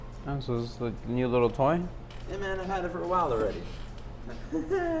Oh, so it's a new little toy? Yeah, man, I've had it for a while already.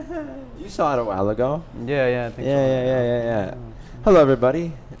 You saw it a while ago. Yeah, I think so. Yeah. Hello,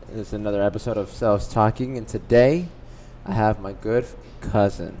 everybody. This is another episode of Selves Talking, and today I have my good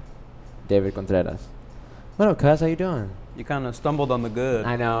cousin, David Contreras. What up, cuz? How you doing? You kind of stumbled on the good.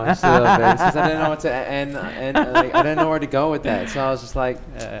 I know, just a little bit. Since I didn't know what to and like, I didn't know where to go with that, so I was just like,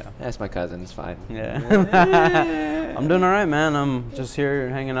 that's my cousin. It's fine. Yeah. I'm doing all right, man. I'm just here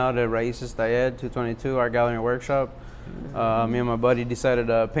hanging out at Raices Tayed 222, Art Gallery and Workshop. Me and my buddy decided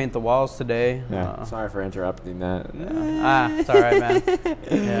to paint the walls today. Yeah. Sorry for interrupting that. It's all right, man.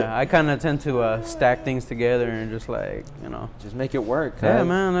 Yeah, I kind of tend to stack things together and just like, just make it work. Cuz. Yeah,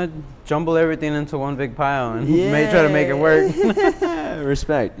 man. I jumble everything into one big pile and try to make it work.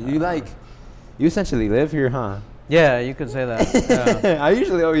 Respect. You essentially live here, huh? Yeah, you could say that. Yeah. I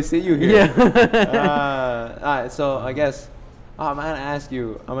usually always see you here. Yeah. All right, so I guess I'm gonna ask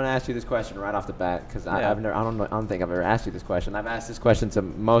you this question right off the bat because I don't think I've ever asked you this question. I've asked this question to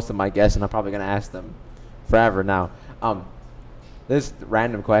most of my guests, and I'm probably gonna ask them forever now. This is a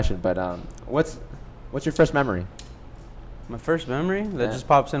random question, but what's your first memory? My first memory that just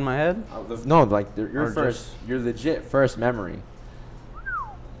pops in my head? No, like your legit first memory.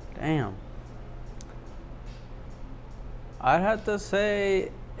 Damn. I'd have to say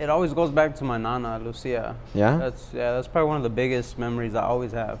it always goes back to my nana, Lucia. Yeah? That's probably one of the biggest memories I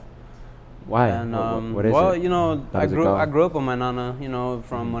always have. Why? And what is it? I grew up with my nana,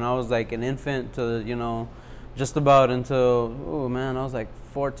 from when I was like an infant to, just about until, I was like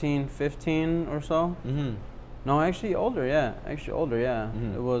 14, 15 or so. Mm-hmm. No, actually older, yeah.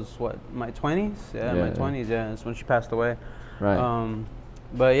 Mm-hmm. It was, my 20s? Yeah, my 20s, yeah. That's when she passed away. Right.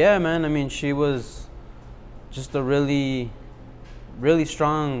 But yeah, man, I mean, she was just a really, really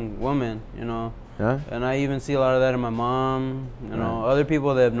strong woman, Yeah? And I even see a lot of that in my mom, other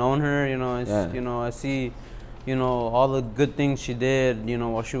people that have known her, I see, all the good things she did,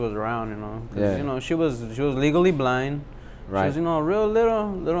 while she was around, because, she was legally blind. Right. She was, a real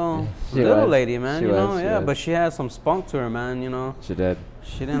little lady, man, but she had some spunk to her, man, She did.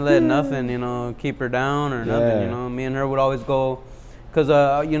 She didn't let nothing, keep her down or nothing, Me and her would always go, because,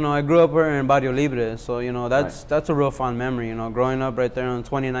 I grew up in Barrio Libre, so, that's a real fond memory, growing up right there on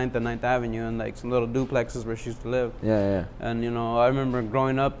 29th and 9th Avenue and, like, some little duplexes where she used to live. Yeah. And, I remember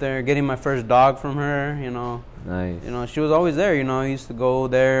growing up there, getting my first dog from her, Nice. She was always there, I used to go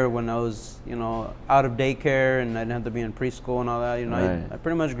there when I was, out of daycare and I didn't have to be in preschool and all that, Right. I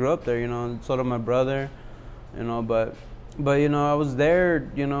pretty much grew up there, so did my brother, but I was there,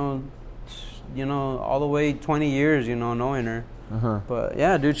 all the way 20 years, knowing her. Uh-huh. But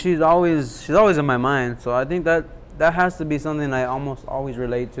yeah, dude, she's always in my mind. So I think that has to be something I almost always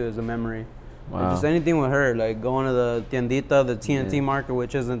relate to as a memory. Wow. Like just anything with her, like going to the tiendita, the TNT market,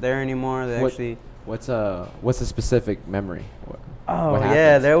 which isn't there anymore. What's a specific memory? What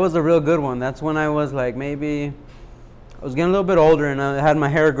there was a real good one. That's when I was like maybe I was getting a little bit older and I had my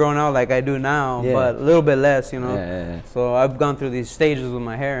hair growing out like I do now, but a little bit less, Yeah. So I've gone through these stages with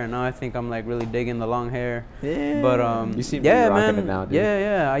my hair, and now I think I'm like really digging the long hair. Yeah. But you seem to be rocking it now, dude.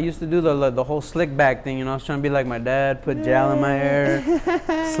 Yeah. I used to do the whole slick back thing. I was trying to be like my dad, put gel in my hair,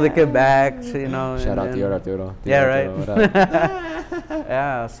 slick it back. Shout out to Tío Arturo. Yeah, right. What up?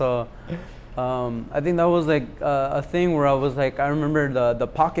 Yeah. So. I think that was like a thing where I was like, I remember the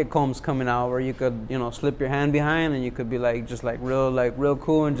pocket combs coming out where you could, slip your hand behind and you could be like, just like real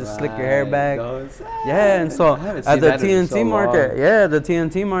cool and just slick your hair back. Yeah, and so at the TNT market, the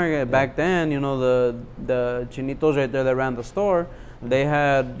TNT market back then, the chinitos right there that ran the store, they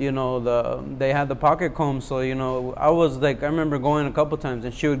had, they had the pocket combs. So, I was like, I remember going a couple times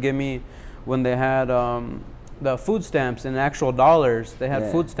and she would give me when they had, the food stamps in actual dollars. They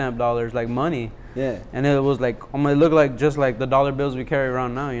had food stamp dollars, like money. Yeah. And it was like, it looked like just like the dollar bills we carry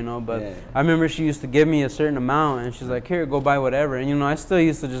around now, But I remember she used to give me a certain amount, and she's like, here, go buy whatever. And, I still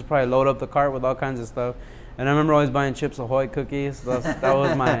used to just probably load up the cart with all kinds of stuff. And I remember always buying Chips Ahoy cookies. That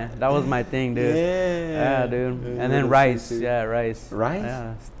was my thing, dude. Yeah, dude. And then rice. Yeah, rice. Rice?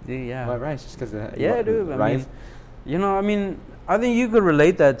 Yeah. Why rice? Just because dude. Rice? I think you could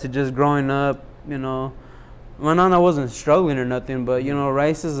relate that to just growing up, My nana wasn't struggling or nothing, but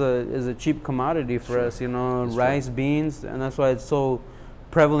rice is a cheap commodity for us. Rice, beans, and that's why it's so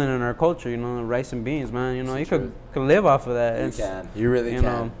prevalent in our culture. Rice and beans, man. You could live off of that. You really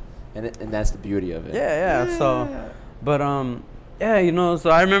can. And that's the beauty of it. Yeah. So, but Yeah, you know,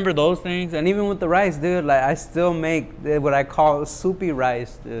 so I remember those things, and even with the rice, dude, like I still make what I call soupy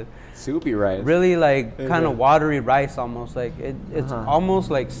rice, dude. Soupy rice. Really like kind of watery rice almost. Like it's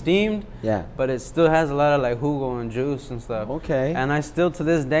almost like steamed. Yeah. But it still has a lot of like jugo and juice and stuff. Okay. And I still to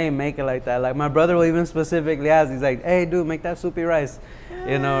this day make it like that. Like my brother will even specifically ask, he's like, "Hey, dude, make that soupy rice,"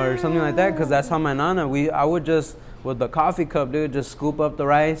 you know, or something like that. Because that's how my nana. I would just with the coffee cup, dude, just scoop up the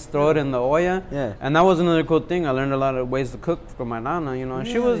rice, throw it in the olla. Yeah. And that was another cool thing. I learned a lot of ways to cook from my nana, you know. And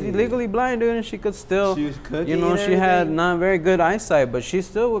she was legally blind, dude, and she could still, she was cooking, you know, she had not very good eyesight, but she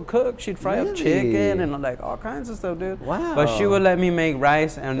still would cook. She'd fry up chicken and like all kinds of stuff, dude. Wow. But she would let me make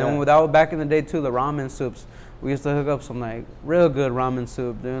rice, and then without back in the day too, the ramen soups. We used to hook up some like real good ramen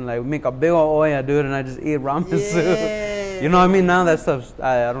soup, dude. Like make a big old olla, dude, and I just eat ramen soup. You know what I mean? Now that stuff,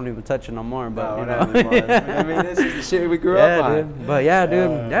 I don't even touch it no more. But you know, I mean, this is the shit we grew up on. Dude. But yeah,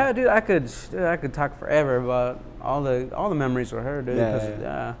 dude, I could talk forever about all the memories with her, dude.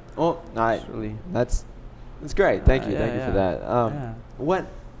 Yeah. Well, that's great. Thank you for that.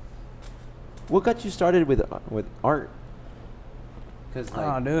 What got you started with art? Because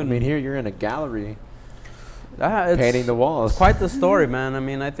I mean, here you're in a gallery. Painting the walls. It's quite the story, man. I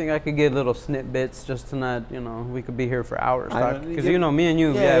mean, I think I could get little snippets just to not, you know, we could be here for hours. Because, you know, me and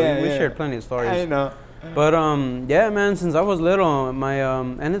you, we shared plenty of stories. I know. But, yeah, man, since I was little,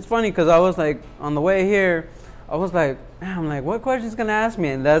 and it's funny because I was like, on the way here, I was like, man, I'm like, what question's going to ask me?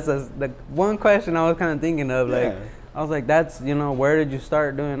 And that's the one question I was kind of thinking of. Like, I was like, that's, you know, where did you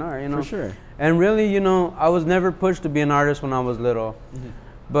start doing art, you know? For sure. And really, you know, I was never pushed to be an artist when I was little. Mm-hmm.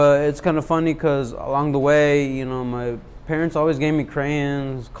 But it's kind of funny because along the way, you know, my parents always gave me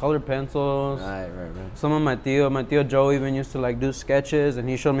crayons, colored pencils. Right. Some of my tío Joe even used to like do sketches, and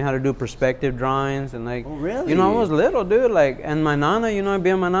he showed me how to do perspective drawings and like. Oh, really? You know, I was little, dude. Like, and my nana, you know, I'd be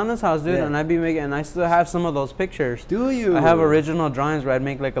at my nana's house, dude, and I'd be making, and I still have some of those pictures. Do you? I have original drawings where I'd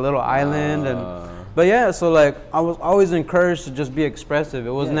make like a little island, but yeah, so like I was always encouraged to just be expressive.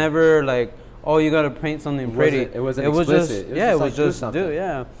 It was never like, oh, you got to paint something pretty. It wasn't explicit. It was just do,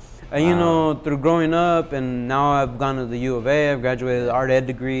 yeah. And you know, through growing up, and now I've gone to the U of A, I've graduated art ed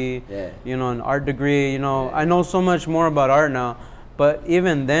degree, you know, an art degree, you know, I know so much more about art now. But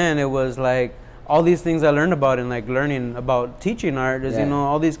even then, it was like all these things I learned about and like learning about teaching art is, you know,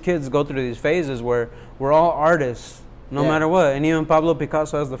 all these kids go through these phases where we're all artists, no matter what. And even Pablo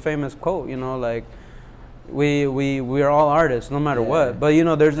Picasso has the famous quote, you know, like, we are all artists no matter what. But you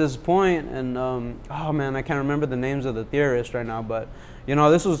know, there's this point, and oh man, I can't remember the names of the theorists right now, but you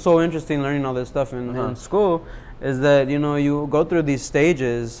know, this was so interesting learning all this stuff in school, is that, you know, you go through these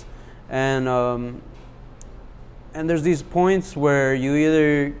stages, and there's these points where you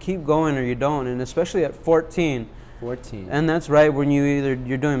either keep going or you don't, and especially at 14, and that's right when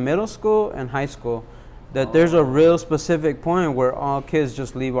you're doing middle school and high school, that there's a real specific point where all kids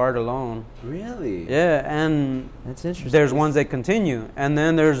just leave art alone. Really? Yeah, and that's interesting. There's ones that continue, and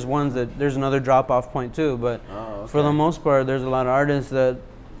then there's ones that there's another drop-off point too. But for the most part, there's a lot of artists that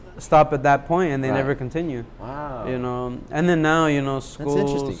stop at that point and they never continue. Wow. You know, and then now, you know, schools.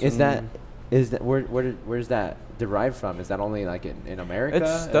 That's interesting. Is that where's that derived from? Is that only like in America?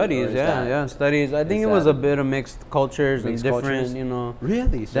 It's studies, studies. I think it was a bit of mixed cultures and different, you know,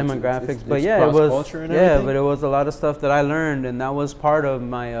 demographics. It's but yeah, it was but it was a lot of stuff that I learned, and that was part of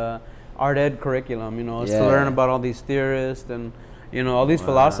my art ed curriculum. You know, is to learn about all these theorists and, you know, all these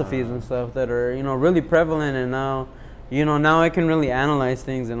philosophies and stuff that are, you know, really prevalent. And now, you know, now I can really analyze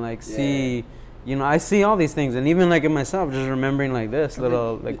things and like see. You know, I see all these things, and even like in myself, just remembering like this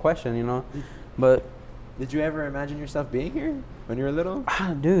little like question, you know. But did you ever imagine yourself being here when you were little?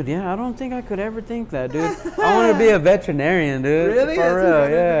 Dude, yeah, I don't think I could ever think that, dude. I want to be a veterinarian, dude. Really? For real,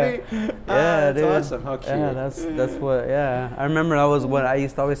 yeah. Yeah, that's dude. Awesome. How cute. Yeah, that's what. Yeah, I remember that was what I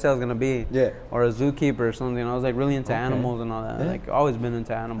used to always say I was gonna be. Yeah. Or a zookeeper or something. I was like really into animals and all that. Like always been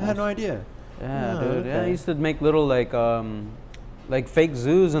into animals. I had no idea. Yeah, dude. Okay. Yeah, I used to make little like fake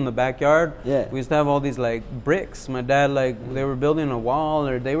zoos in the backyard. Yeah. We used to have all these like bricks. My dad they were building a wall,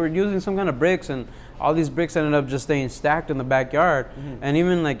 or they were using some kind of bricks, and all these bricks ended up just staying stacked in the backyard. And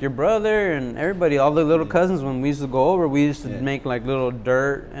even like your brother and everybody, all the little cousins, when we used to go over, we used to make like little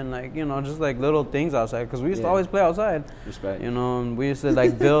dirt and like, you know, just like little things outside, because we used to always play outside. Respect. You know, and we used to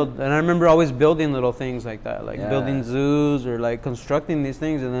like build, and I remember always building little things like that, like building zoos or like constructing these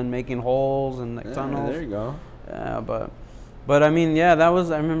things and then making holes and like tunnels. There you go. Yeah, but I mean, yeah, I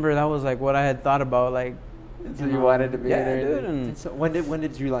remember that was like what I had thought about, like. So you wanted to be there, dude. And so when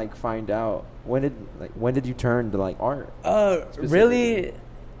did you like find out? When did you turn to like art? Really,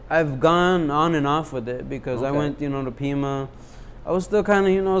 I've gone on and off with it, because I went, you know, to Pima, I was still kind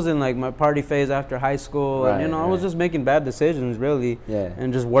of, you know, I was in like my party phase after high school, and you know, I was just making bad decisions, really,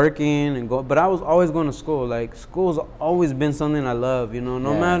 and just working and go. But I was always going to school. Like, school's always been something I love, you know,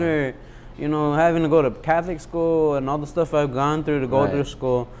 no matter, you know, having to go to Catholic school and all the stuff I've gone through to go through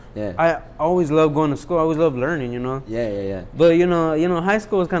school. I always loved going to school. I always loved learning, you know. But you know, high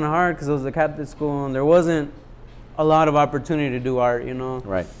school was kind of hard because it was a Catholic school, and there wasn't a lot of opportunity to do art, you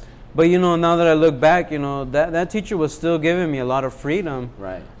know. But, you know, now that I look back, you know, that teacher was still giving me a lot of freedom.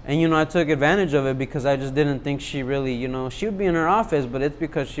 And, you know, I took advantage of it because I just didn't think she really, you know, she would be in her office, but it's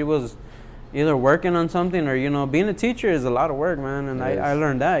because she was either working on something or, you know, being a teacher is a lot of work, man. And I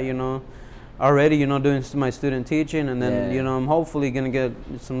learned that, you know, already, you know, doing my student teaching. And then, you know, I'm hopefully going to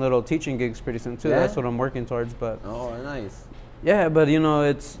get some little teaching gigs pretty soon, too. That's what I'm working towards. But yeah, but, you know,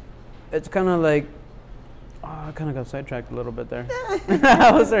 it's kind of like, I kind of got sidetracked a little bit there.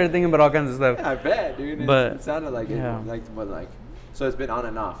 I was started thinking about all kinds of stuff. Yeah, I bet, dude. But it sounded like it, so it's been on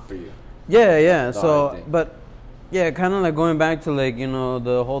and off for you. Yeah. So, but yeah, kind of like going back to like, you know,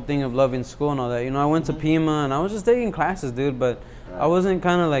 the whole thing of loving school and all that. You know, I went to Pima and I was just taking classes, dude, but I wasn't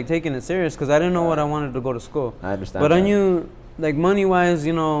kind of like taking it serious because I didn't know what I wanted to go to school. I understand. But I knew, like, money wise,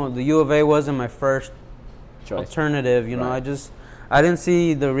 you know, the U of A wasn't my first alternative. You know, I didn't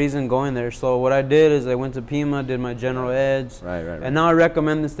see the reason going there. So what I did is I went to Pima, did my general eds. And now I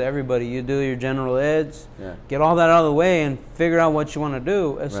recommend this to everybody. You do your general eds, get all that out of the way, and figure out what you want to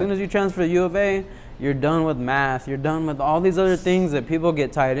do. As soon as you transfer to U of A, you're done with math. You're done with all these other things that people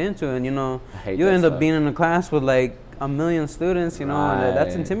get tied into. And, you know, you end up being in a class with like 1 million students, you know, and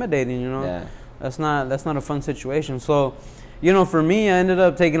that's intimidating, you know. That's not a fun situation. So, you know, for me, I ended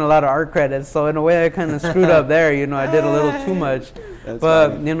up taking a lot of art credits. So in a way, I kind of screwed up there. You know, I did a little too much.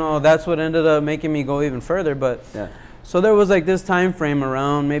 But, you know, that's what ended up making me go even further. But so there was like this time frame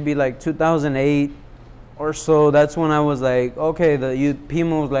around maybe like 2008 or so. That's when I was like, okay,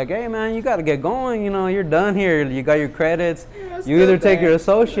 Pima was like, hey, man, you got to get going. You know, you're done here. You got your credits. You either take your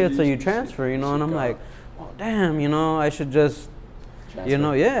associates or you transfer, you know. And I'm like, oh, damn, you know, I should just, you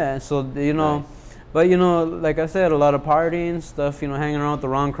know, So, you know. But, you know, like I said, a lot of partying stuff, you know, hanging around with the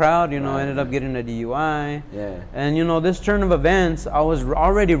wrong crowd, you know, I ended up getting a DUI. And, you know, this turn of events, I was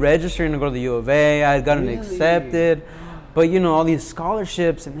already registering to go to the U of A. I had gotten accepted. But, you know, all these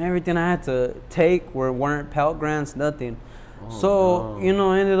scholarships and everything I had to take weren't Pell Grants, nothing. You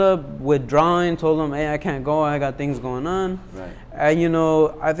know, I ended up withdrawing, told them, hey, I can't go. I got things going on. And, you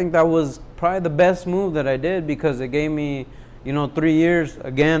know, I think that was probably the best move that I did because it gave me, you know, 3 years,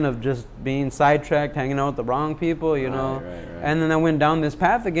 again, of just being sidetracked, hanging out with the wrong people, you know. And then I went down this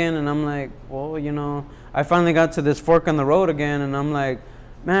path again, and I'm like, well, you know, I finally got to this fork in the road again, and I'm like,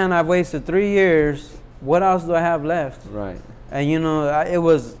 man, I've wasted 3 years. What else do I have left? And, you know, it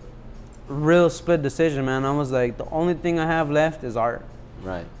was a real split decision, man. I was like, the only thing I have left is art.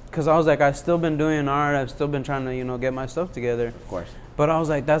 Because I was like, I've still been doing art. I've still been trying to, you know, get my stuff together. Of course. But I was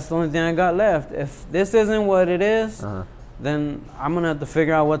like, that's the only thing I got left. If this isn't what it is, then I'm going to have to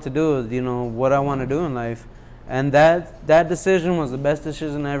figure out what to do, you know, what I want to do in life. And that decision was the best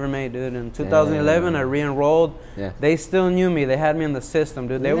decision I ever made, dude. In 2011, I re-enrolled. They still knew me. They had me in the system,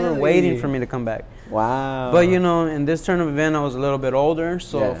 dude. They were waiting for me to come back. Wow. But, you know, in this turn of event, I was a little bit older,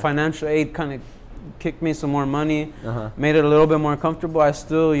 so financial aid kind of kicked me some more money, made it a little bit more comfortable. I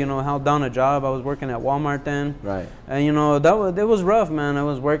still, you know, held down a job. I was working at Walmart then. And, you know, it was rough, man. I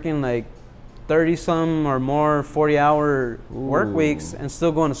was working like 30-some or more 40-hour work weeks and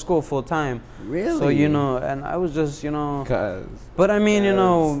still going to school full time. Really? So, you know, and I was just, you know. But I mean, you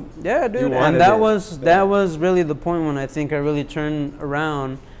know, yeah, dude. And that was really the point when I think I really turned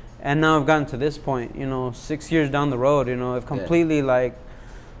around. And now I've gotten to this point, you know, 6 years down the road, you know, I've completely like,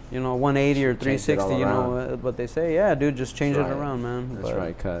 you know, 180 or 360, you know, what they say. Yeah, dude, just change it around, man. That's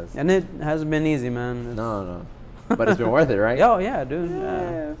right, cuz. And it hasn't been easy, man. No. But it's been worth it, right? Oh, yeah, dude.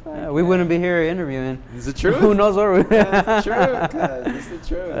 Yeah, we wouldn't be here interviewing. Is it true? Who knows where we It's true, cuz. It's the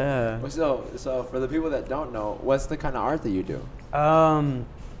truth. Yeah. So for the people that don't know, what's the kind of art that you do? And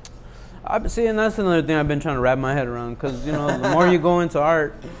that's another thing I've been trying to wrap my head around. Because, you know, the more you go into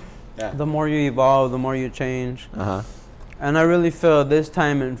art, the more you evolve, the more you change. And I really feel this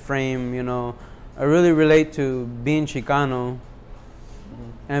time and frame, you know, I really relate to being Chicano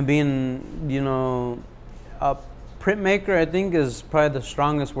and being, you know, a printmaker, I think, is probably the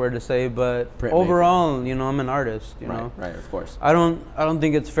strongest word to say. But overall, you know, I'm an artist, you know. Right, of course. I don't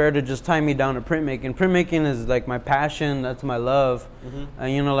think it's fair to just tie me down to printmaking. Printmaking is like my passion. That's my love.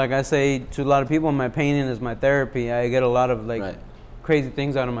 And, you know, like I say to a lot of people, my painting is my therapy. I get a lot of, like, crazy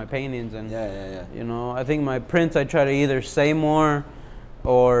things out of my paintings. And, you know, I think my prints, I try to either say more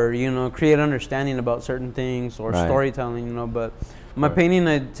or create understanding about certain things, or storytelling, but my painting,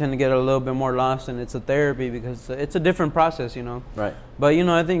 I tend to get a little bit more lost, and it's a therapy because it's a different process, Right. But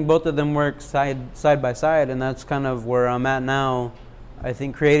I think both of them work side by side, and that's kind of where I'm at now. I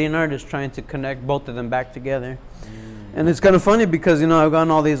think creating art is trying to connect both of them back together. And it's kind of funny because I've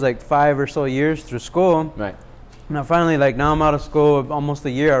gone all these like 5 or so years through school. Right. Now finally, now I'm out of school almost a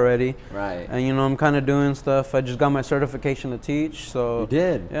year already. Right. And I'm kind of doing stuff. I just got my certification to teach. So you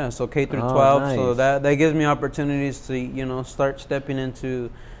did. Yeah. So K through 12. Nice. So that gives me opportunities to start stepping into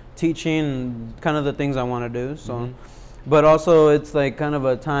teaching, kind of the things I want to do. So, but also it's like kind of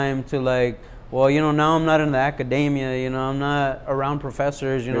a time to now I'm not in the academia, I'm not around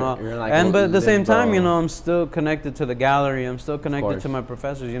professors, You're like but at the same time, limbo. I'm still connected to the gallery. I'm still connected to my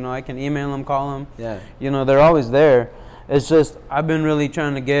professors, I can email them, call them. Yeah. They're always there. It's just I've been really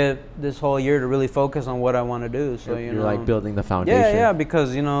trying to get this whole year to really focus on what I want to do. So, you're like building the foundation. Yeah,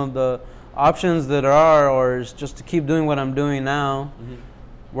 because, the options that are is just to keep doing what I'm doing now.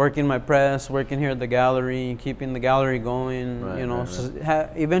 Working my press, working here at the gallery, keeping the gallery going,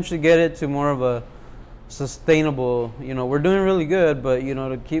 eventually get it to more of a sustainable, we're doing really good, but,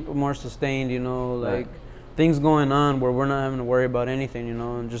 to keep it more sustained, things going on where we're not having to worry about anything,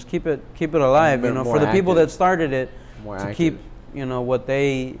 and just keep it alive, for the people that started it, keep, what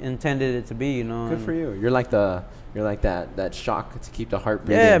they intended it to be, Good for you. You're like that shock to keep the heart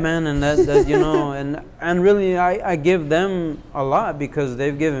beating. Yeah, man, and that and really I give them a lot because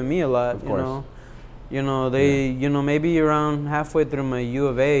they've given me a lot. Of course. They maybe around halfway through my U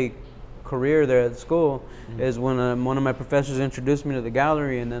of A career there at school is when one of my professors introduced me to the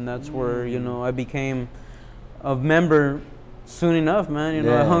gallery, and then that's where I became a member soon enough, man.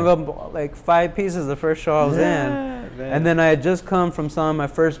 I hung up like 5 pieces the first show I was in. Man. And then I had just come from selling my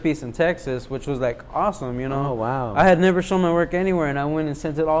first piece in Texas, which was like awesome, Oh, wow. I had never shown my work anywhere, and I went and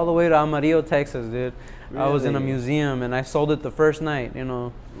sent it all the way to Amarillo, Texas, dude. Really? I was in a museum, and I sold it the first night,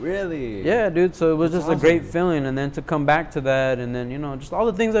 Really? Yeah, dude. So it was just awesome. a great feeling, and then to come back to that, and then, just all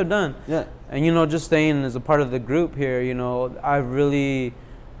the things I've done. Yeah. And, just staying as a part of the group here, I've really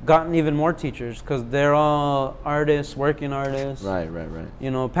gotten even more teachers because they're all artists, working artists. Right.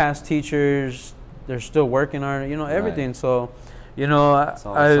 Past teachers, they're still working on it, everything. Right. So,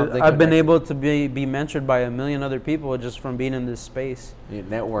 I've been able to be mentored by a million other people just from being in this space.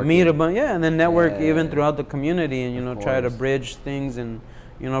 Networking. Meet a bunch, and then network even throughout the community, and try to bridge things and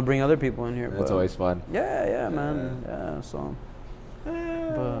bring other people in here. That's always fun. Yeah, man. Yeah, so.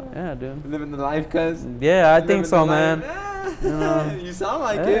 But yeah, dude. Living the life, cuz. Yeah, I think so, man. You sound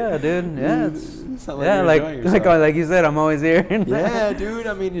like it. Yeah, dude. Yeah, it's sound like like you said, I'm always here. Yeah, dude.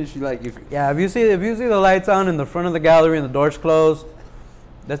 I mean, if if you see the lights on in the front of the gallery and the doors closed,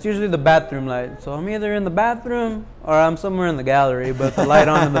 that's usually the bathroom light. So I'm either in the bathroom or I'm somewhere in the gallery, but the light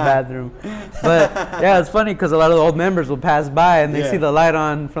on in the bathroom. But yeah, it's funny because a lot of the old members will pass by and they see the light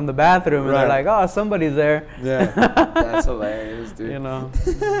on from the bathroom and they're like, "Oh, somebody's there." Yeah, that's hilarious, dude.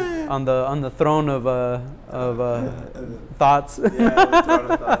 On the throne of thoughts. Yeah, the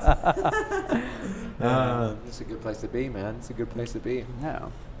throne of thoughts. It's a good place to be, man. It's a good place to be. Yeah.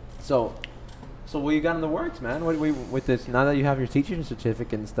 So what you got in the works, man? What with this? Now that you have your teaching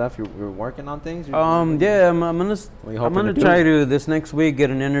certificate and stuff, you're working on things. I'm gonna try to this next week get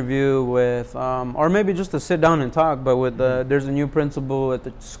an interview with, or maybe just to sit down and talk. But with there's a new principal at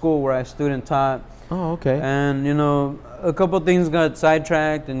the school where I student taught. Oh, okay. And a couple of things got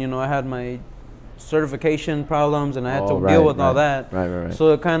sidetracked, and I had my certification problems, and I had to deal with all that. Right.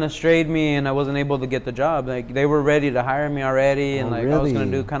 So it kind of strayed me, and I wasn't able to get the job. Like they were ready to hire me already, and I was gonna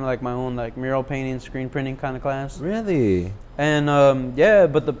do kind of like my own like mural painting, screen printing kind of class. Really? And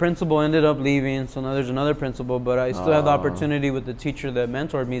but the principal ended up leaving, so now there's another principal, but I still have the opportunity with the teacher that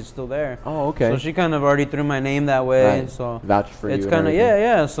mentored me is still there. Oh, okay. So she kind of already threw my name that way, so vouch for you. It's kind of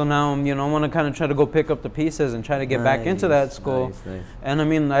yeah. So now I want to kind of try to go pick up the pieces and try to get back into that school. Nice. And I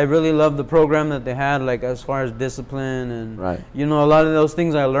mean, I really love the program that they had, like as far as discipline and a lot of those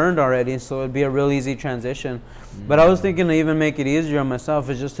things I learned already, so it'd be a real easy transition. But I was thinking to even make it easier on myself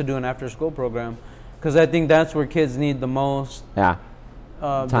is just to do an after-school program. Because I think that's where kids need the most time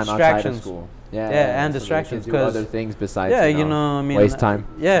distractions. outside of school. And distractions. Do other things besides waste time.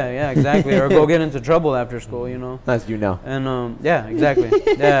 Yeah, exactly. Or go get into trouble after school, As you know. And exactly.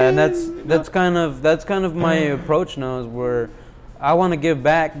 Yeah, and that's kind of my approach now is where I want to give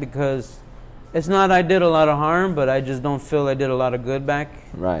back because it's not I did a lot of harm, but I just don't feel I did a lot of good back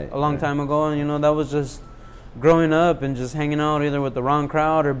a long time ago. And that was just growing up and just hanging out either with the wrong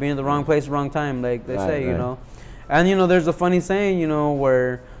crowd or being in the wrong place, wrong time, like they say, And there's a funny saying,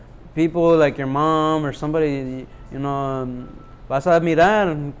 where people like your mom or somebody, vas a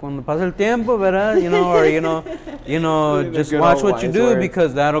mirar cuando pasa el tiempo, ¿verdad? Just watch what you do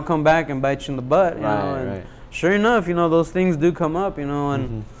because that'll come back and bite you in the butt, you know. And sure enough, those things do come up,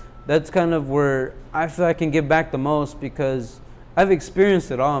 and that's kind of where I feel I can give back the most because I've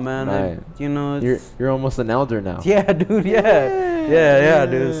experienced it all, man. Right. You're almost an elder now. Yeah, dude. Yeah,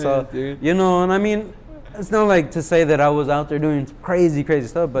 dude. So, and I mean, it's not like to say that I was out there doing crazy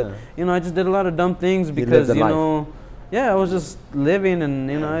stuff, but I just did a lot of dumb things because I was just living,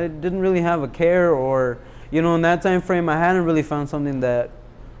 and I didn't really have a care, or in that time frame I hadn't really found something that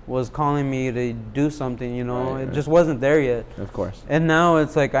was calling me to do something, it just wasn't there yet. Of course. And now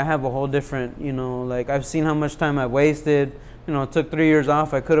it's like I have a whole different, like I've seen how much time I've wasted. It took 3 years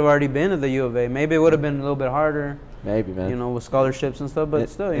off. I could have already been at the U of A. Maybe it would have been a little bit harder. Maybe, man. With scholarships and stuff, but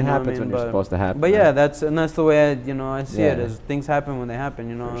still, it happens when you're supposed to happen. But yeah, that's the way I see it. Is things happen when they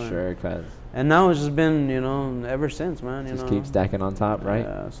happen, For sure, cuz. And now it's just been, ever since, man. Just keep stacking on top, right?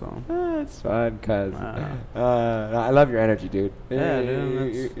 Yeah, so. It's fun, cuz. I love your energy, dude. Yeah,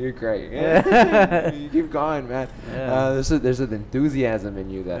 dude. You're great. Yeah. You keep going, man. Yeah. There's an enthusiasm in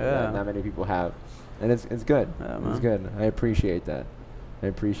you that not many people have. And it's good. Yeah, it's good. I appreciate that.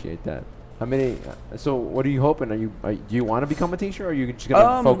 How many? So, what are you hoping? Do you want to become a teacher, or are you just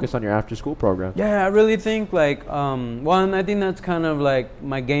gonna focus on your after-school program? Yeah, I really think and I think that's kind of like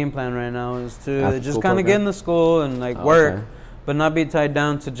my game plan right now is to just kind of get in the school and work, but not be tied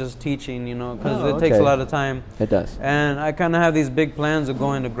down to just teaching, because it takes a lot of time. It does. And I kind of have these big plans of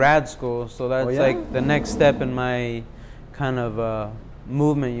going to grad school, so that's like the next step in my kind of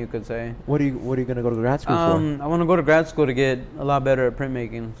movement, you could say. What are you going to go to grad school for? I want to go to grad school to get a lot better at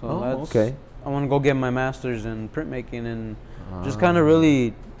printmaking. So I want to go get my master's in printmaking and just kind of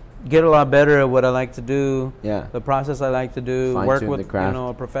really get a lot better at what I like to do. Yeah. The process I like to do, work with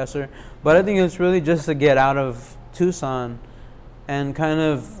a professor. But I think it's really just to get out of Tucson and kind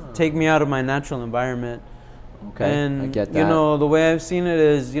of take me out of my natural environment. Okay. And I get that. the way I've seen it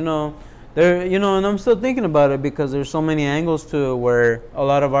is, there, and I'm still thinking about it because there's so many angles to it where a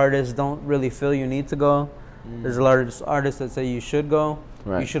lot of artists don't really feel you need to go. There's a lot of artists that say you should go.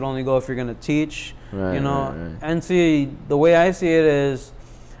 Right. You should only go if you're going to teach. Right, right. And see, the way I see it is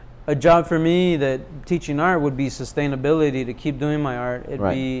a job for me that teaching art would be sustainability to keep doing my art. It'd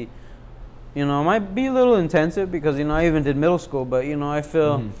be, it might be a little intensive because, I even did middle school, but, I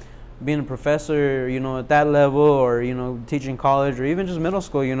feel being a professor, at that level or, teaching college or even just middle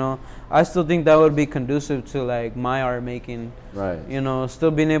school, I still think that would be conducive to like my art making. Right. Still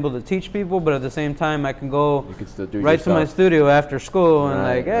being able to teach people, but at the same time I can go still do right to my studio after school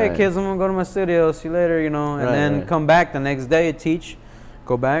and hey kids, I'm going to go to my studio, see you later, and then come back the next day, teach,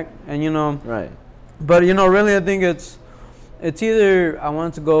 go back and Right. But really I think it's either I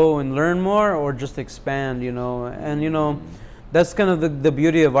want to go and learn more or just expand, and that's kind of the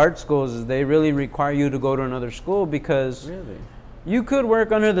beauty of art schools is they really require you to go to another school because you could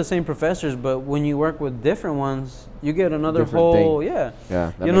work under the same professors, but when you work with different ones, you get another whole Yeah,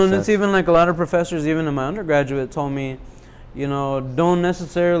 that and it's even like a lot of professors, even in my undergraduate, told me, don't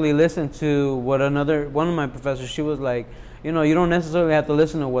necessarily listen to what one of my professors, she was like, you don't necessarily have to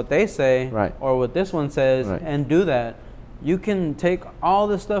listen to what they say or what this one says and do that. You can take all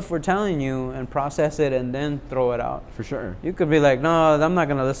the stuff we're telling you and process it and then throw it out. For sure. You could be like, no, I'm not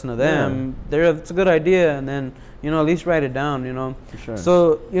going to listen to them. It's a good idea. And then, at least write it down, For sure.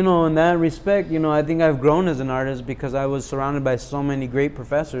 So, in that respect, I think I've grown as an artist because I was surrounded by so many great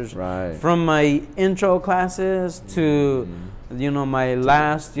professors. Right. From my intro classes to, my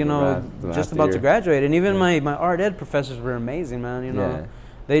last, just about to graduate. And even my art ed professors were amazing, man,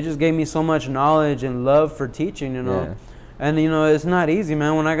 They just gave me so much knowledge and love for teaching, Yeah. And, it's not easy,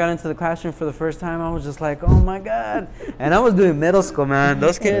 man. When I got into the classroom for the first time, I was just like, oh, my God. And I was doing middle school, man.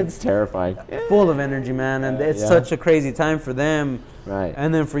 Those kids. Terrifying. Full of energy, man. And it's such a crazy time for them. Right.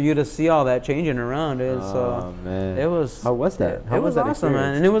 And then for you to see all that changing around it. So man. It was. How was that? It was awesome,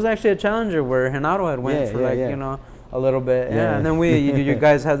 man. And it was actually a Challenger where Genaro had went for a little bit. Yeah. And then you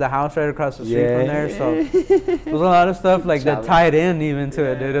guys had the house right across the street from there. So it was a lot of stuff like that tied in even to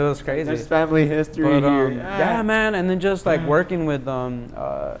it, dude. It was crazy. There's family history here. Yeah, man. And then just like working with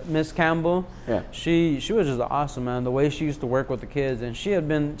Miss Campbell. Yeah. She was just awesome, man. The way she used to work with the kids, and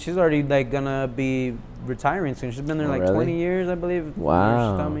she's already like gonna be retiring soon. She's been there like 20 years, I believe.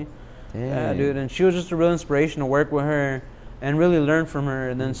 Wow. She told me. Dang. Yeah, dude. And she was just a real inspiration to work with her and really learn from her.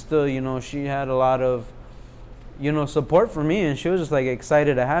 And then still, she had a lot of support for me, and she was just like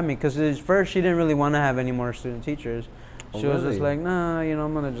excited to have me because at first she didn't really want to have any more student teachers. She was just like, nah,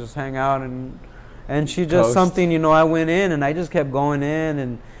 I'm gonna just hang out and she just something, I went in and I just kept going in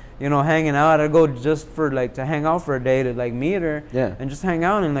and you know, hanging out. I'd go just for like to hang out for a day to like meet her, and just hang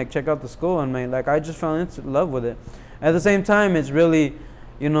out and like check out the school. And like I just fell in love with it. At the same time, it's really,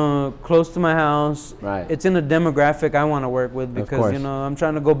 you know, close to my house. Right. It's in a demographic I want to work with because, you know, I'm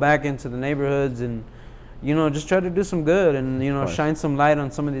trying to go back into the neighborhoods and, you know, just try to do some good and, you know, shine some light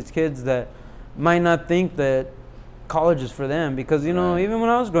on some of these kids that might not think that college is for them. Because, you know, even when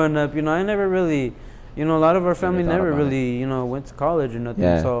I was growing up, you know, I never really, you know, a lot of our family never really, you know, went to college or nothing.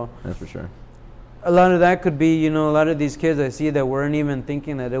 Yeah, so that's for sure. A lot of that could be, you know, a lot of these kids I see that weren't even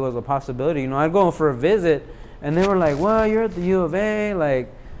thinking that it was a possibility. You know, I'd go for a visit and they were like, well, you're at the U of A,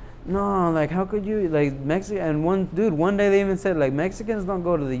 like, no, like, how could you, like, Mexican, and one day they even said, like, Mexicans don't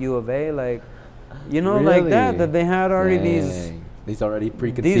go to the U of A, like, you know, really? like that they had already these already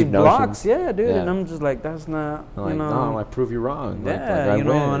preconceived blocks, notions. dude, and I'm just like, that's not, like, you know. No, I prove you wrong. Yeah, you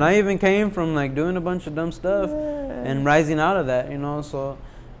know, and I even came from, like, doing a bunch of dumb stuff and rising out of that, you know, so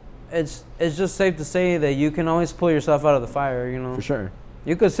it's just safe to say that you can always pull yourself out of the fire, you know. For sure.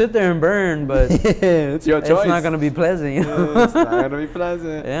 You could sit there and burn, but it's your choice. It's not going to be pleasant, you know? It's not going to be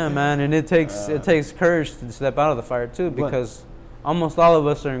pleasant. Yeah, man, and it takes courage to step out of the fire, too, because almost all of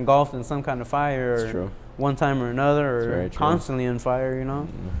us are engulfed in some kind of fire or one time or another or constantly on fire, you know?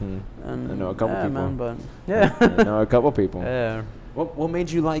 Mm-hmm. And I know a couple people. Man, but, I know a couple people. Yeah. What made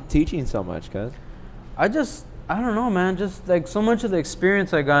you like teaching so much, cuz? I don't know, man. Just like so much of the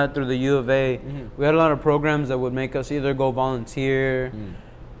experience I got through the U of A, we had a lot of programs that would make us either go volunteer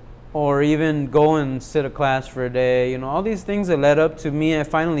or even go and sit a class for a day. You know, all these things that led up to me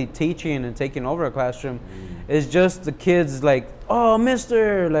finally teaching and taking over a classroom. It's just the kids like, oh,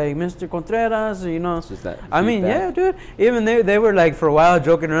 Mr. Contreras, you know. It's just that I mean, yeah, dude. Even they were like for a while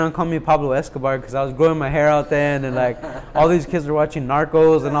joking around, calling me Pablo Escobar because I was growing my hair out then, and like all these kids were watching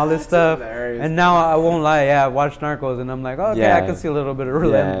Narcos and all this stuff. Hilarious. And now I won't lie, I watched Narcos, and I'm like, okay, I can see a little bit of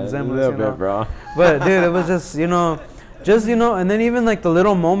resemblance, a little bit, bro. But dude, it was just, you know, and then even like the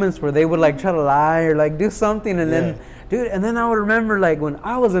little moments where they would like try to lie or like do something, and then, dude, and then I would remember like when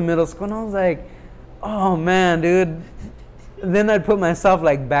I was in middle school, and I was like, oh man, dude. Then I'd put myself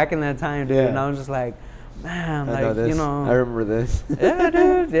like back in that time, dude, and I was just like, man, like, you know. I remember this. Yeah,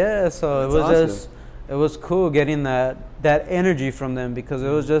 dude, yeah. So it was awesome. It was cool getting that energy from them because it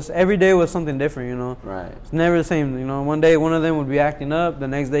was just every day was something different, you know. Right. It's never the same, you know. One day one of them would be acting up, the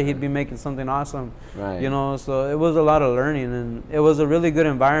next day he'd be making something awesome. Right. You know, so it was a lot of learning, and it was a really good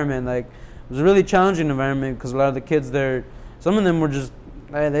environment. Like, it was a really challenging environment because a lot of the kids there, some of them were just,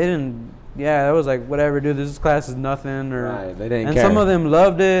 they didn't. Yeah, it was like, whatever, dude, this class is nothing. Or, they didn't and care. some of them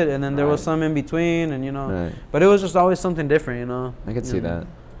loved it, and then there was some in between, and, you know. Right. But it was just always something different, you know. I could see that.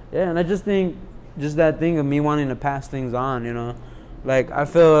 Yeah, and I just think, just that thing of me wanting to pass things on, you know. Like, I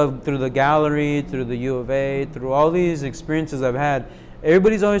feel through the gallery, through the U of A, through all these experiences I've had,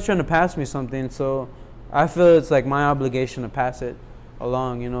 everybody's always trying to pass me something, so I feel it's like my obligation to pass it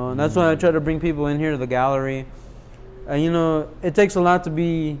along, you know. And that's why I try to bring people in here to the gallery. And, you know, it takes a lot to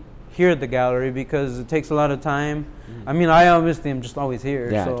be here at the gallery because it takes a lot of time. I mean, I obviously am just always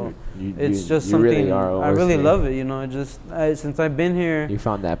here, so it's just something really I really love it, you know. Since I've been here, you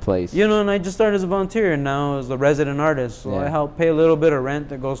found that place, you know. And I just started as a volunteer, and now as a resident artist, so I help pay a little bit of rent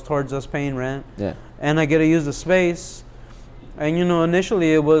that goes towards us paying rent, and I get to use the space. And, you know,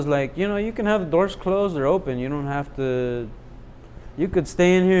 initially it was like, you know, you can have the doors closed or open, you don't have to, you could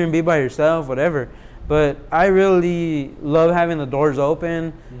stay in here and be by yourself, whatever. But I really love having the doors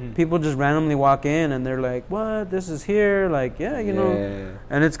open. People just randomly walk in and they're like, what, this is here? Like, you know.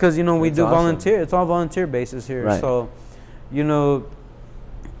 And it's because, you know, we do volunteer. It's all volunteer basis here. Right. So, you know,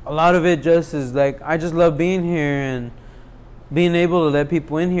 a lot of it just is like, I just love being here and being able to let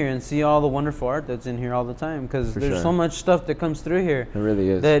people in here and see all the wonderful art that's in here all the time. Because there's so much stuff that comes through here. It really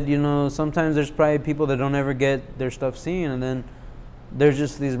is. That, you know, sometimes there's probably people that don't ever get their stuff seen, and then there's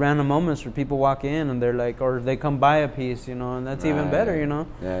just these random moments where people walk in and they're like, or they come by a piece, you know, and that's even better, you know.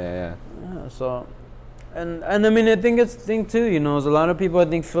 Yeah. So, and I mean, I think it's the thing too, you know, is a lot of people I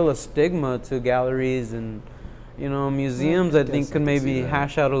think feel a stigma to galleries and, you know, museums. I think can maybe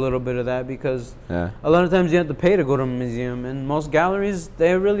hash out a little bit of that because a lot of times you have to pay to go to a museum, and most galleries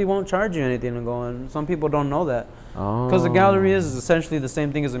they really won't charge you anything to go in. Some people don't know that. Because a gallery is essentially the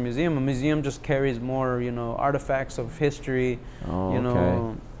same thing as a museum. A museum just carries more, you know, artifacts of history, you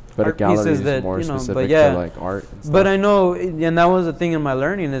know, but art a gallery pieces is that, more you know, specific but to like art and stuff. But I know, and that was the thing in my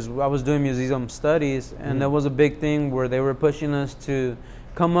learning is I was doing museum studies, and there was a big thing where they were pushing us to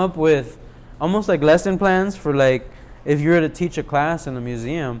come up with almost like lesson plans for like if you were to teach a class in a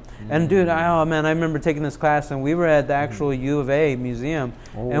museum, and dude, I remember taking this class, and we were at the actual U of A museum,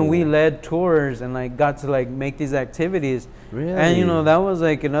 and we led tours and like got to like make these activities. Really? And you know, that was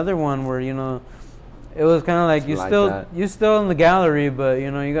like another one where, you know, it was kind of like you still in the gallery, but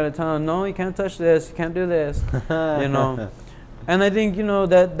you know, you got to tell them, no, you can't touch this, you can't do this, you know. And I think, you know,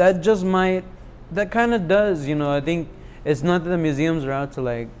 that just might, that kind of does, you know. I think it's not that the museums are out to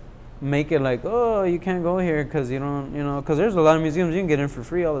like make it like, oh, you can't go here because you don't, you know, because there's a lot of museums you can get in for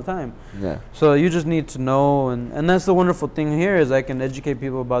free all the time. Yeah. So you just need to know, and that's the wonderful thing here is I can educate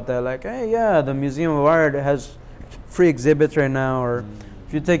people about that. Like, hey, yeah, the Museum of Art has free exhibits right now, or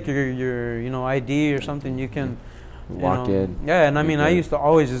if you take your you know, ID or something, you can walk in. Yeah, and I mean, I used to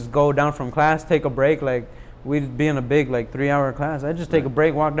always just go down from class, take a break. Like, we'd be in a big like 3-hour class. I just take a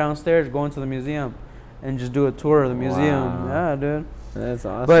break, walk downstairs, go into the museum, and just do a tour of the museum. Yeah, dude. That's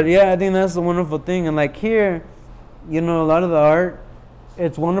awesome. But yeah, I think that's the wonderful thing. And like here, you know, a lot of the art,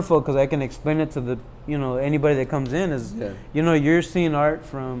 it's wonderful because I can explain it to the, you know, anybody that comes in is, you know, you're seeing art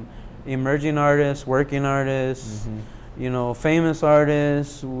from emerging artists, working artists, you know, famous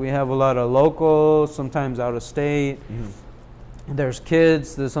artists. We have a lot of local, sometimes out of state. There's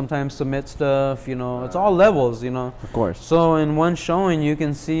kids that sometimes submit stuff, you know, it's all levels, you know. Of course. So in one showing, you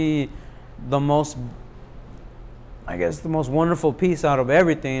can see the most, I guess, the most wonderful piece out of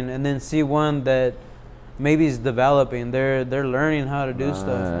everything, and then see one that maybe is developing. They're learning how to do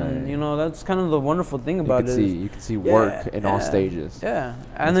stuff, and you know, that's kind of the wonderful thing about it. You can see work in all stages. Yeah,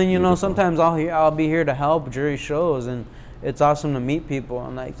 and then you know, sometimes I'll be here to help during shows, and it's awesome to meet people,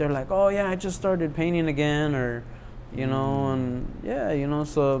 and like they're like, oh yeah, I just started painting again, or you know, and yeah, you know,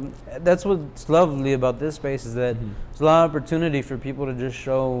 so that's what's lovely about this space is that there's a lot of opportunity for people to just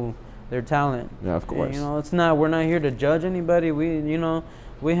show their talent. Yeah, of course. You know, we're not here to judge anybody.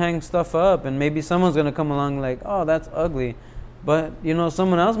 We hang stuff up, and maybe someone's gonna come along like, oh, that's ugly, but you know,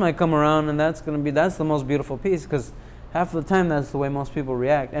 someone else might come around and that's the most beautiful piece, because half of the time that's the way most people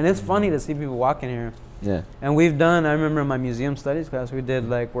react, and it's funny to see people walking here. Yeah. And I remember in my museum studies class, we did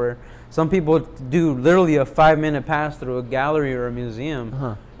like where some people do literally a 5-minute pass through a gallery or a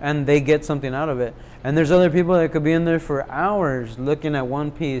museum, and they get something out of it. And there's other people that could be in there for hours looking at one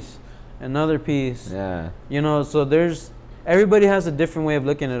piece, another piece. Yeah. You know, so everybody has a different way of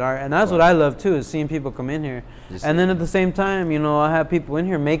looking at art, and that's what I love too, is seeing people come in here. And then at the same time, you know, I have people in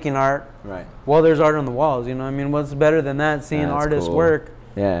here making art while there's art on the walls. You know, I mean, what's better than that, seeing artists work?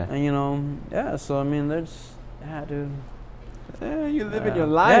 Yeah. And you know, so I mean, dude. Yeah, you living your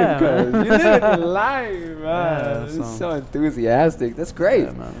life, cuz. You living your life, man. Yeah, It's so enthusiastic. That's great.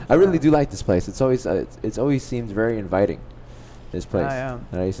 I really do like this place. It's always seems very inviting. This place. Yeah.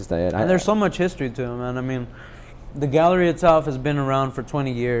 That I used to stay at. And there's so much history to it, man. I mean, the gallery itself has been around for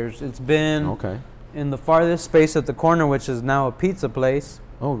 20 years. It's been in the farthest space at the corner, which is now a pizza place.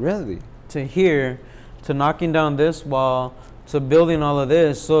 Oh, really? To here, to knocking down this wall, to building all of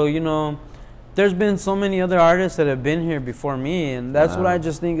this. So, you know, there's been so many other artists that have been here before me, and that's what I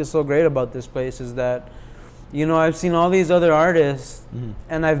just think is so great about this place is that, you know, I've seen all these other artists,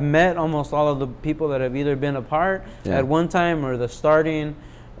 and I've met almost all of the people that have either been a part at one time or the starting,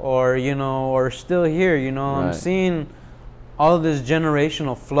 or, you know, or still here, you know. I'm seeing all of this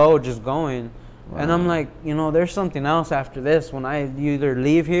generational flow just going. And I'm like, you know, there's something else after this when I either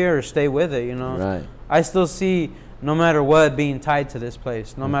leave here or stay with it, you know. I still see, no matter what, being tied to this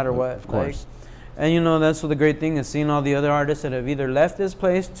place, no matter what. Of course. And, you know, that's what the great thing is, seeing all the other artists that have either left this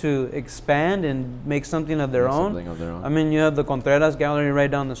place to expand and make something of their own. I mean, you have the Contreras Gallery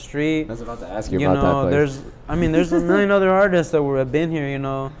right down the street. I was about to ask you about that place. There's a million other artists that have been here, you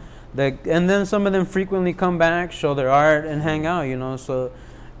know. And then some of them frequently come back, show their art, and hang out, you know. So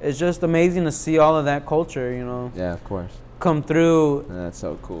it's just amazing to see all of that culture, you know. Yeah, of course. Come through. That's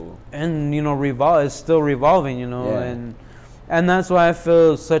so cool. And, you know, it's still revolving, you know. And that's why I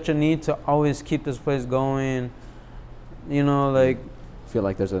feel such a need to always keep this place going. You know, like, feel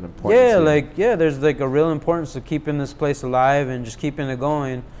like there's an importance. There's like a real importance to keeping this place alive and just keeping it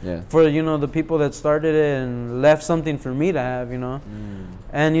going. Yeah. For, you know, the people that started it and left something for me to have, you know.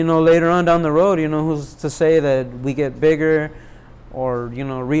 And, you know, later on down the road, you know, who's to say that we get bigger or, you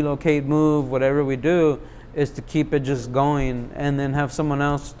know, relocate, move, whatever we do, is to keep it just going and then have someone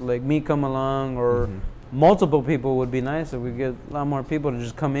else like me come along, or multiple people would be nice if we get a lot more people to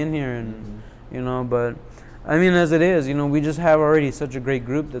just come in here and, you know, but I mean, as it is, you know, we just have already such a great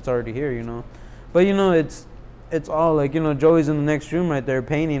group that's already here, you know. But, you know, it's all like, you know, Joey's in the next room right there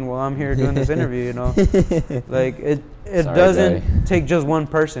painting while I'm here doing this interview, you know. Like, it doesn't take just one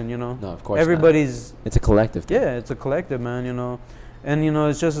person, you know. No, of course everybody's not. It's a collective thing. Yeah, it's a collective, man, you know. And you know,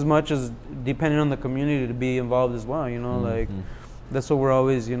 it's just as much as depending on the community to be involved as well. You know, like that's what we're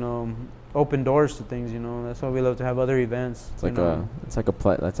always, you know, open doors to things. You know, that's why we love to have other events. It's like a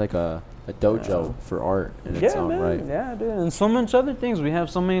dojo for art in its own right. Yeah, dude, and so much other things. We have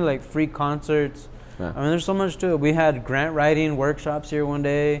so many like free concerts. Yeah. I mean, there's so much to it. We had grant writing workshops here one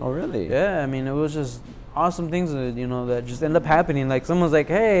day. Oh, really? Yeah, I mean, it was just awesome things that, you know, that just end up happening. Like someone's like,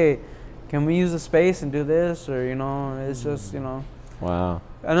 hey, can we use the space and do this? Or, you know, it's just, you know. Wow.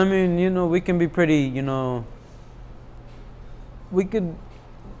 And I mean, you know, we can be pretty, you know, we could,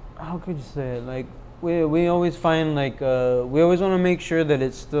 how could you say it? Like, we always find, like, we always want to make sure that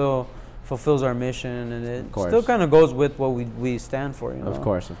it still fulfills our mission and it still kind of goes with what we stand for, you know. Of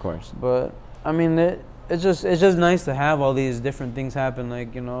course. But, I mean, it's just nice to have all these different things happen.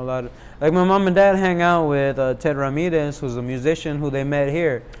 Like, you know, a lot of, like my mom and dad hang out with Ted Ramirez, who's a musician who they met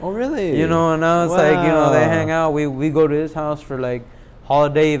here. Oh, really? You know, and now it's like, you know, they hang out. We go to his house for like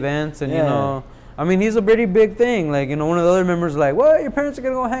holiday events, and you know, I mean, he's a pretty big thing. Like, you know, one of the other members is like, what? Your parents are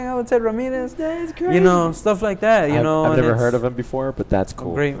gonna go hang out with Ted Ramirez? That's crazy. You know, stuff like that. You know, I've never heard of him before, but that's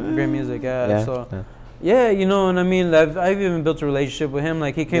cool. Great music. Yeah. So. Yeah, you know, and I mean, I've even built a relationship with him.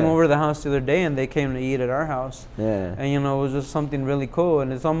 Like, he came over to the house the other day, and they came to eat at our house. Yeah. And, you know, it was just something really cool.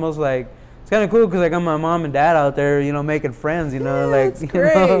 And it's almost like, it's kind of cool because I got my mom and dad out there, you know, making friends, you know. Like, it's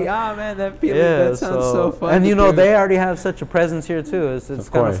great. Oh, man, that feeling, that sounds so fun. And, you know, they already have such a presence here, too. It's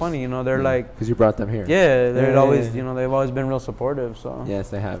kind of funny, you know. They're like... Because you brought them here. Yeah, they're always, you know, they've always been real supportive, so... Yes,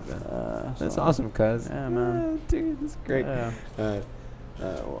 they have been. That's awesome, cuz. Yeah, man. Dude, that's great. Yeah.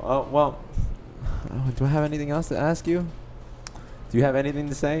 Well... do I have anything else to ask you? Do you have anything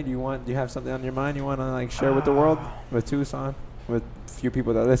to say? Do you have something on your mind you want to like share with the world, with Tucson, with a few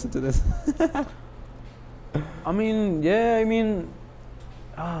people that listen to this? I mean,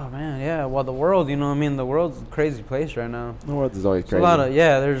 oh man, yeah. Well, the world, you know, I mean, the world's a crazy place right now. The world is always crazy. A lot of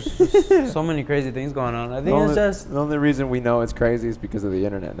there's just so many crazy things going on. I think it's just the only reason we know it's crazy is because of the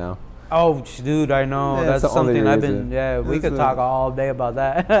internet now. Oh, dude, I know. Yeah, that's something I've been. Yeah, we could talk all day about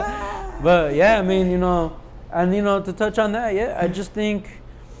that. But yeah, I mean, you know, and you know, to touch on that, yeah, I just think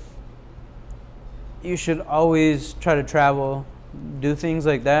you should always try to travel, do things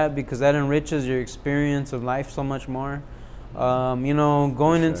like that, because that enriches your experience of life so much more. You know,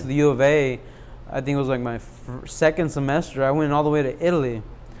 going into the U of A, I think it was like my second semester, I went all the way to Italy.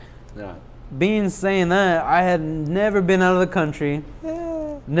 Yeah. Saying that, I had never been out of the country. Yeah.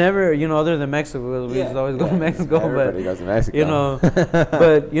 Never, you know, other than Mexico. We just always go to Mexico. Everybody goes to Mexico. You know,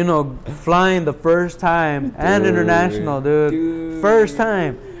 but, you know, flying the first time and international, dude. First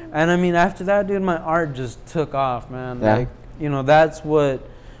time. And, I mean, after that, dude, my art just took off, man. Yeah. Like, you know, that's what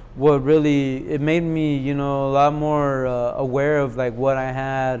really, it made me, you know, a lot more aware of, like, what I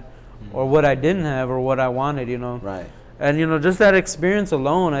had or what I didn't have or what I wanted, you know. Right. And, you know, just that experience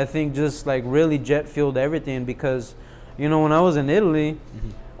alone, I think just, like, really jet fueled everything because, you know, when I was in Italy,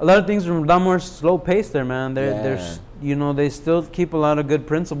 a lot of things were a lot more slow paced there, man. There's, you know, they still keep a lot of good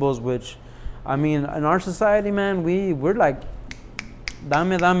principles, which, I mean, in our society, man, we're like, dame,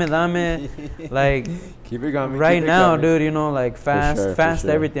 like, keep it going. Right now, dude, you know, like fast,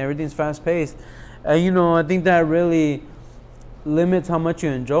 everything's fast paced. And, you know, I think that really limits how much you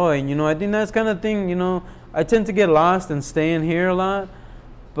enjoy. And, you know, I think that's kind of thing, you know, I tend to get lost and stay in here a lot,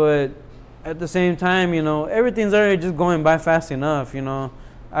 but at the same time, you know, everything's already just going by fast enough, you know.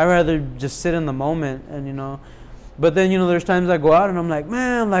 I'd rather just sit in the moment and, you know. But then, you know, there's times I go out and I'm like,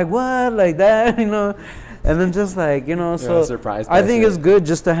 man, like what? Like that, you know. And then just like, you know, so I think it's good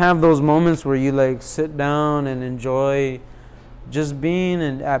just to have those moments where you like sit down and enjoy just being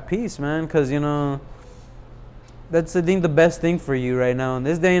at peace, man. Because, you know, that's, I think, the best thing for you right now. In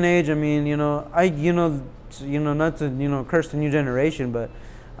this day and age, I mean, you know, not to, you know, curse the new generation, but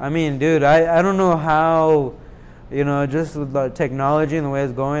I mean, dude, I don't know how, you know, just with the technology and the way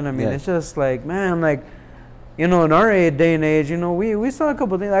it's going, I mean, it's just like, man, like, you know, in our day and age, you know, we saw a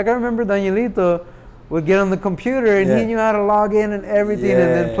couple things. Like, I remember Danielito would get on the computer and he knew how to log in and everything and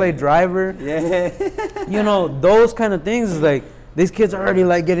then play driver. Yeah. You know, those kind of things is like, these kids are already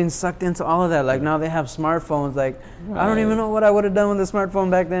like getting sucked into all of that. Like now they have smartphones. Like I don't even know what I would have done with a smartphone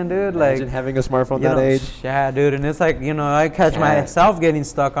back then, dude. Imagine having a smartphone that age. Yeah, dude. And it's like, you know, I catch myself getting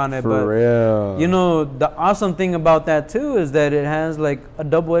stuck on it. For real. You know, the awesome thing about that too is that it has like a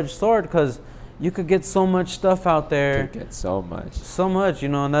double-edged sword because you could get so much stuff out there. You could get so much, you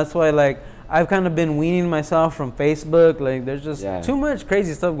know, and that's why like I've kind of been weaning myself from Facebook. Like, there's just too much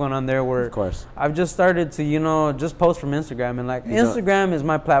crazy stuff going on there where of course. I've just started to, you know, just post from Instagram. And, like, Instagram is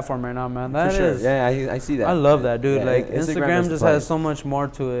my platform right now, man. That is. Yeah, I see that. I love that, dude. Like, Instagram just has so much more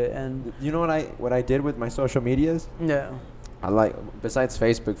to it. And you know what I did with my social medias? Yeah. I like, besides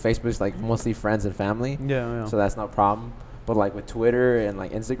Facebook, Facebook's like mostly friends and family. Yeah. So that's no problem. But like with Twitter and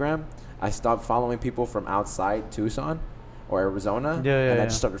like Instagram, I stopped following people from outside Tucson or Arizona. And I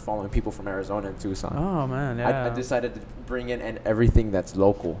just started following people from Arizona and Tucson. Oh man, yeah. I decided to bring in and everything that's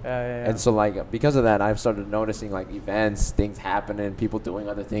local. Yeah. And so like because of that, I've started noticing like events, things happening, people doing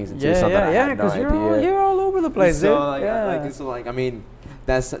other things in Tucson that I had no idea. You're all over the place, so, dude. Like, I mean,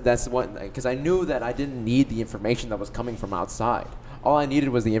 that's what, because I knew that I didn't need the information that was coming from outside. All I needed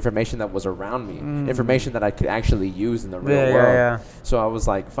was the information that was around me, information that I could actually use in the real world. Yeah. So I was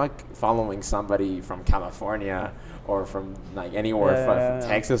like, fuck following somebody from California or from like anywhere from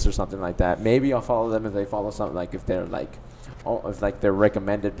Texas or something like that. Maybe I'll follow them if they follow something, like if they're like, if like they're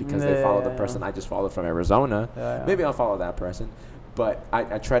recommended because they follow the person I just followed from Arizona. Maybe I'll follow that person. But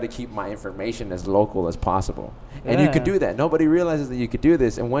I try to keep my information as local as possible. And you could do that. Nobody realizes that you could do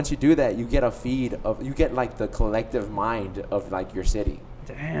this. And once you do that, you get a feed of, you get like the collective mind of like your city.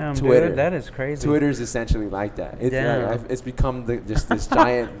 Damn, Twitter. dude, that is crazy. Twitter's essentially like that. It's, it's become just this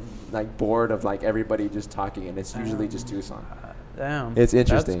giant like board of like everybody just talking, and it's usually just Tucson. Damn. It's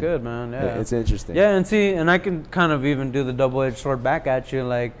interesting. That's good, man. Yeah. It's interesting. Yeah, and see, and I can kind of even do the double-edged sword back at you,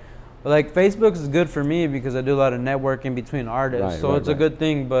 like Facebook is good for me because I do a lot of networking between artists, so it's a good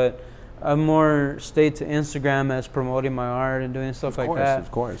thing. But I'm more stayed to Instagram as promoting my art and doing stuff like that. Of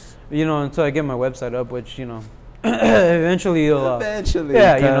course. You know, until I get my website up, which eventually you'll. Eventually.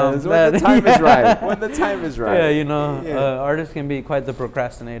 Yeah, you know. When the time is right. When the time is right. Yeah, you know, artists can be quite the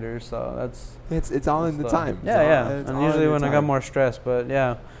procrastinators, so that's. It's all in the time. Yeah. And usually when I got more stress, but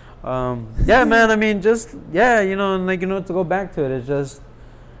yeah, man. I mean, just you know, and like to go back to it, it's just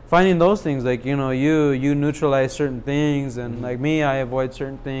finding those things, like you neutralize certain things, and like me, I avoid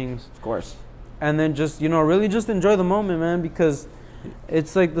certain things. Of course. And then just really just enjoy the moment, man, because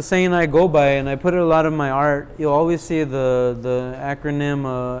it's like the saying I go by, and I put it a lot of my art. You'll always see the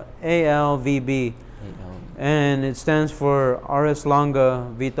acronym ALVB, and it stands for Ars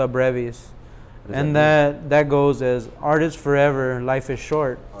Longa Vita Brevis, and that goes as art is forever, life is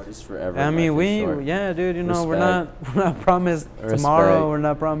short. Art is forever. I mean, dude, we're not promised tomorrow. We're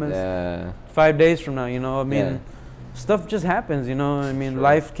not promised 5 days from now. I mean, stuff just happens. I mean,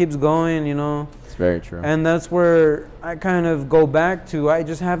 life keeps going. It's very true. And that's where I kind of go back to. I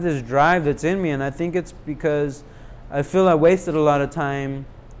just have this drive that's in me, and I think it's because I feel I wasted a lot of time,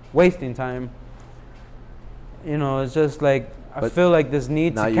 wasting time. It's just like I feel like this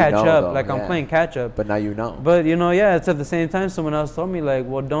need to catch up. Though. Like I'm playing catch up. But now you know. But it's at the same time someone else told me like,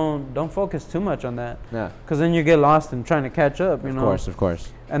 well, don't focus too much on that. Yeah. Because then you get lost in trying to catch up. Of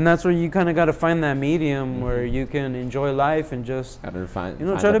course. And that's where you kind of got to find that medium where you can enjoy life and just try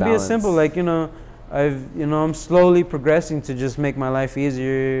to be as simple. Like I'm slowly progressing to just make my life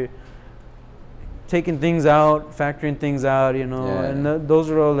easier. Taking things out, factoring things out, and those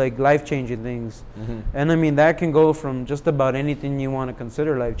are all like life-changing things. And I mean, that can go from just about anything you want to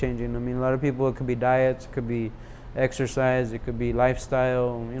consider life-changing. I mean, a lot of people, it could be diets, it could be exercise, it could be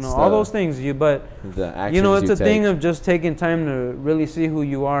lifestyle, all those things. But it's a thing of just taking time to really see who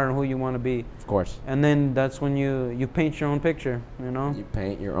you are and who you want to be. Of course. And then that's when you paint your own picture. You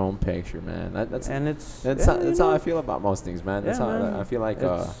paint your own picture, man. That's how I feel about most things, man. That's how I feel like.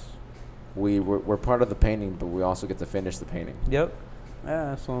 We're part of the painting, but we also get to finish the painting. Yep. Yeah,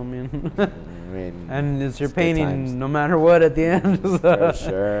 that's what I mean. And it's your painting no matter what at the end. For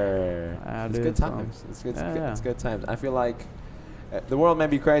sure. It's good times. It's good times. I feel like the world may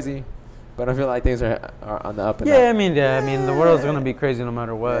be crazy, but I feel like things are on the up and up. I mean, the world's gonna be crazy no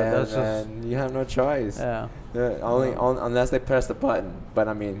matter what. Yeah, that's just you have no choice. Yeah. Only unless they press the button. But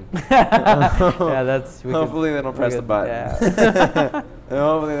I mean, hopefully they don't press the button. Yeah.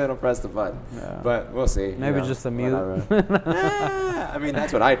 Hopefully they don't press the button. Yeah. But we'll see. Maybe just a mute. I mean,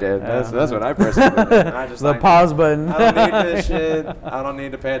 that's what I did. That's what I personally did. I just pause button. I don't need this shit. I don't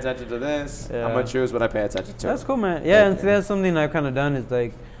need to pay attention to this. I'm gonna choose what I pay attention to. That's cool, man. Yeah, and that's something I've kind of done is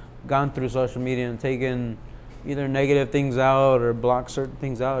like gone through social media and taken either negative things out or blocked certain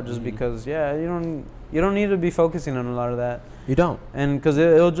things out just because you don't need to be focusing on a lot of that. You don't. And because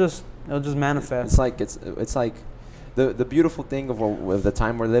it'll just manifest. It's like the beautiful thing of the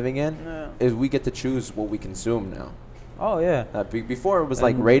time we're living in is we get to choose what we consume now. Oh yeah. Before it was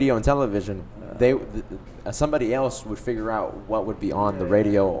like radio and television. Somebody else would figure out what would be on the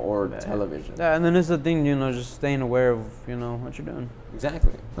radio or television. Yeah, and then it's the thing, just staying aware of what you're doing.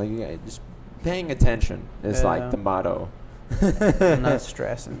 Exactly. Like just paying attention is like the motto. Not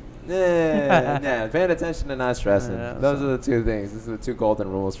stressing. Paying attention and not stressing. Those are the two things. These are the two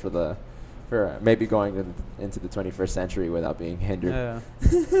golden rules for for maybe going into the 21st century without being hindered.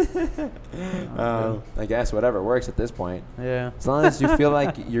 I guess whatever works at this point. Yeah. As long as you feel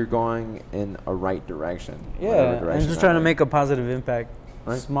like you're going in a right direction. Yeah, and just trying to make a positive impact,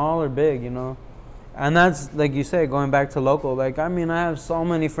 right. Small or big, And that's, like you say, going back to local. Like, I mean, I have so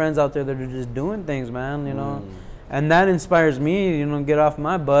many friends out there that are just doing things, man, And that inspires me, get off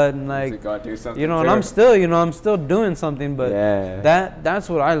my butt and, like, go do something and I'm still doing something. But that's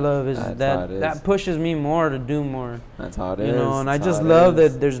what I love is that pushes me more to do more. That's how it is. And I just love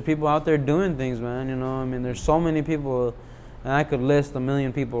that there's people out there doing things, man, I mean, there's so many people. And I could list 1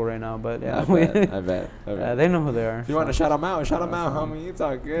 million people right now, but yeah. I bet. Yeah, they know who they are. If you want to shout them out, homie. It's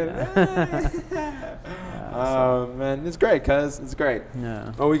all good. Man, it's great, cuz. It's great.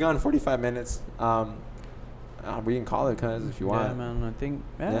 Yeah. Well, we gone 45 minutes. We can call it, cuz, if you want. Yeah, man. I think,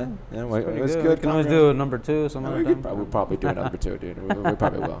 it was good. We can always do a number 2 some other time. We'll probably do a number 2, dude. We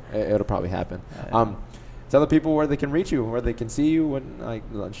probably will. It'll probably happen. Tell the people where they can reach you, where they can see you,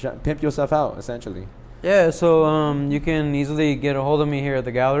 pimp yourself out, essentially. Yeah, so you can easily get a hold of me here at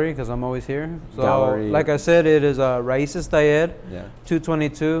the gallery because I'm always here. So, gallery. Like I said, it is Raices Taller,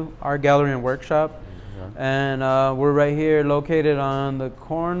 222, Art Gallery and Workshop. Mm-hmm. And we're right here located on the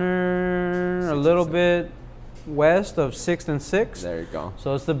corner a little bit west of 6th and 6th. There you go.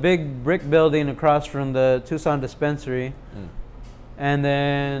 So it's the big brick building across from the Tucson Dispensary. And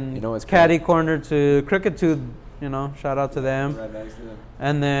then it's catty corner to Crooked Tooth, shout out to them. Right next to them.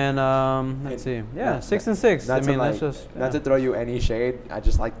 And then, let's see. Yeah, 6th and 6th. That's just... Not to throw you any shade. I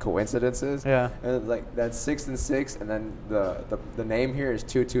just like coincidences. Yeah. And that's 6th and 6th, and then the name here is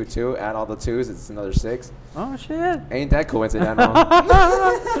 222. Add all the 2s, it's another 6. Oh, shit. Ain't that coincidental?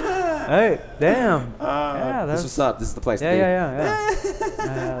 Hey, damn. This is what's up. This is the place to be. Yeah,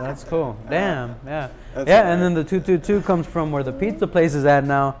 that's cool. Damn, yeah. And then the 222 comes from where the pizza place is at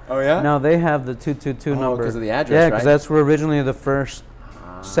now. Oh, yeah? Now they have the 222 number. because of the address, Yeah, because that's where originally the first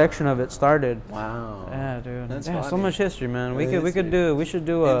section of it started. Wow. Yeah, dude. That's so much history, man. We should do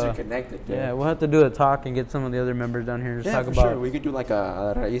a interconnected. Dude. Yeah, we'll have to do a talk and get some of the other members down here to talk about. Sure. We could do like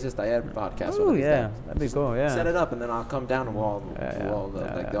a Raices Taller podcast. Oh yeah, that'd be cool. Yeah. Set it up and then I'll come down and we'll all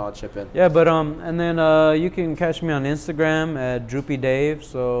chip in. Yeah, but and then you can catch me on Instagram at Droopy Dave.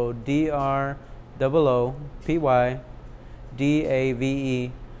 So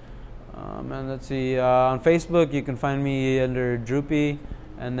DROOPYDAVE. And let's see. On Facebook, you can find me under Droopy.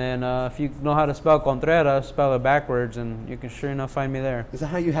 And then if you know how to spell Contreras, spell it backwards, and you can sure enough find me there. Is that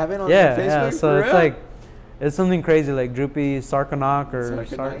how you have it on Facebook? Yeah, so it's like, it's something crazy like Droopy Sarkanak or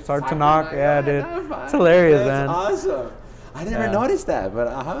Sartanak. Yeah, dude. It's hilarious, man. That's awesome. I never noticed that, but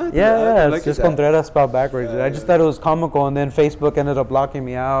it's just Contreras spelled backwards. I just thought it was comical, and then Facebook ended up blocking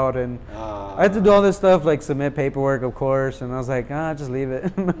me out, and I had to do all this stuff, like submit paperwork, of course, and I was like, just leave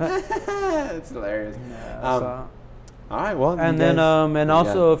it. It's hilarious. All right, well, and then and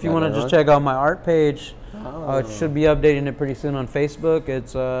also if you want to just check out my art page, it should be updating it pretty soon on Facebook.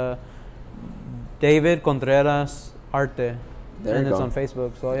 It's David Contreras Arte, and it's on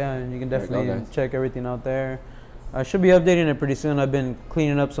Facebook. So yeah, and you can definitely check everything out there. I should be updating it pretty soon. I've been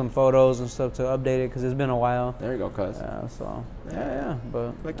cleaning up some photos and stuff to update it because it's been a while. There you go, cuz.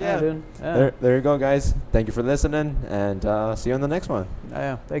 But dude. Yeah. There you go, guys. Thank you for listening, and see you on the next one.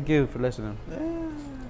 Thank you for listening. Yeah.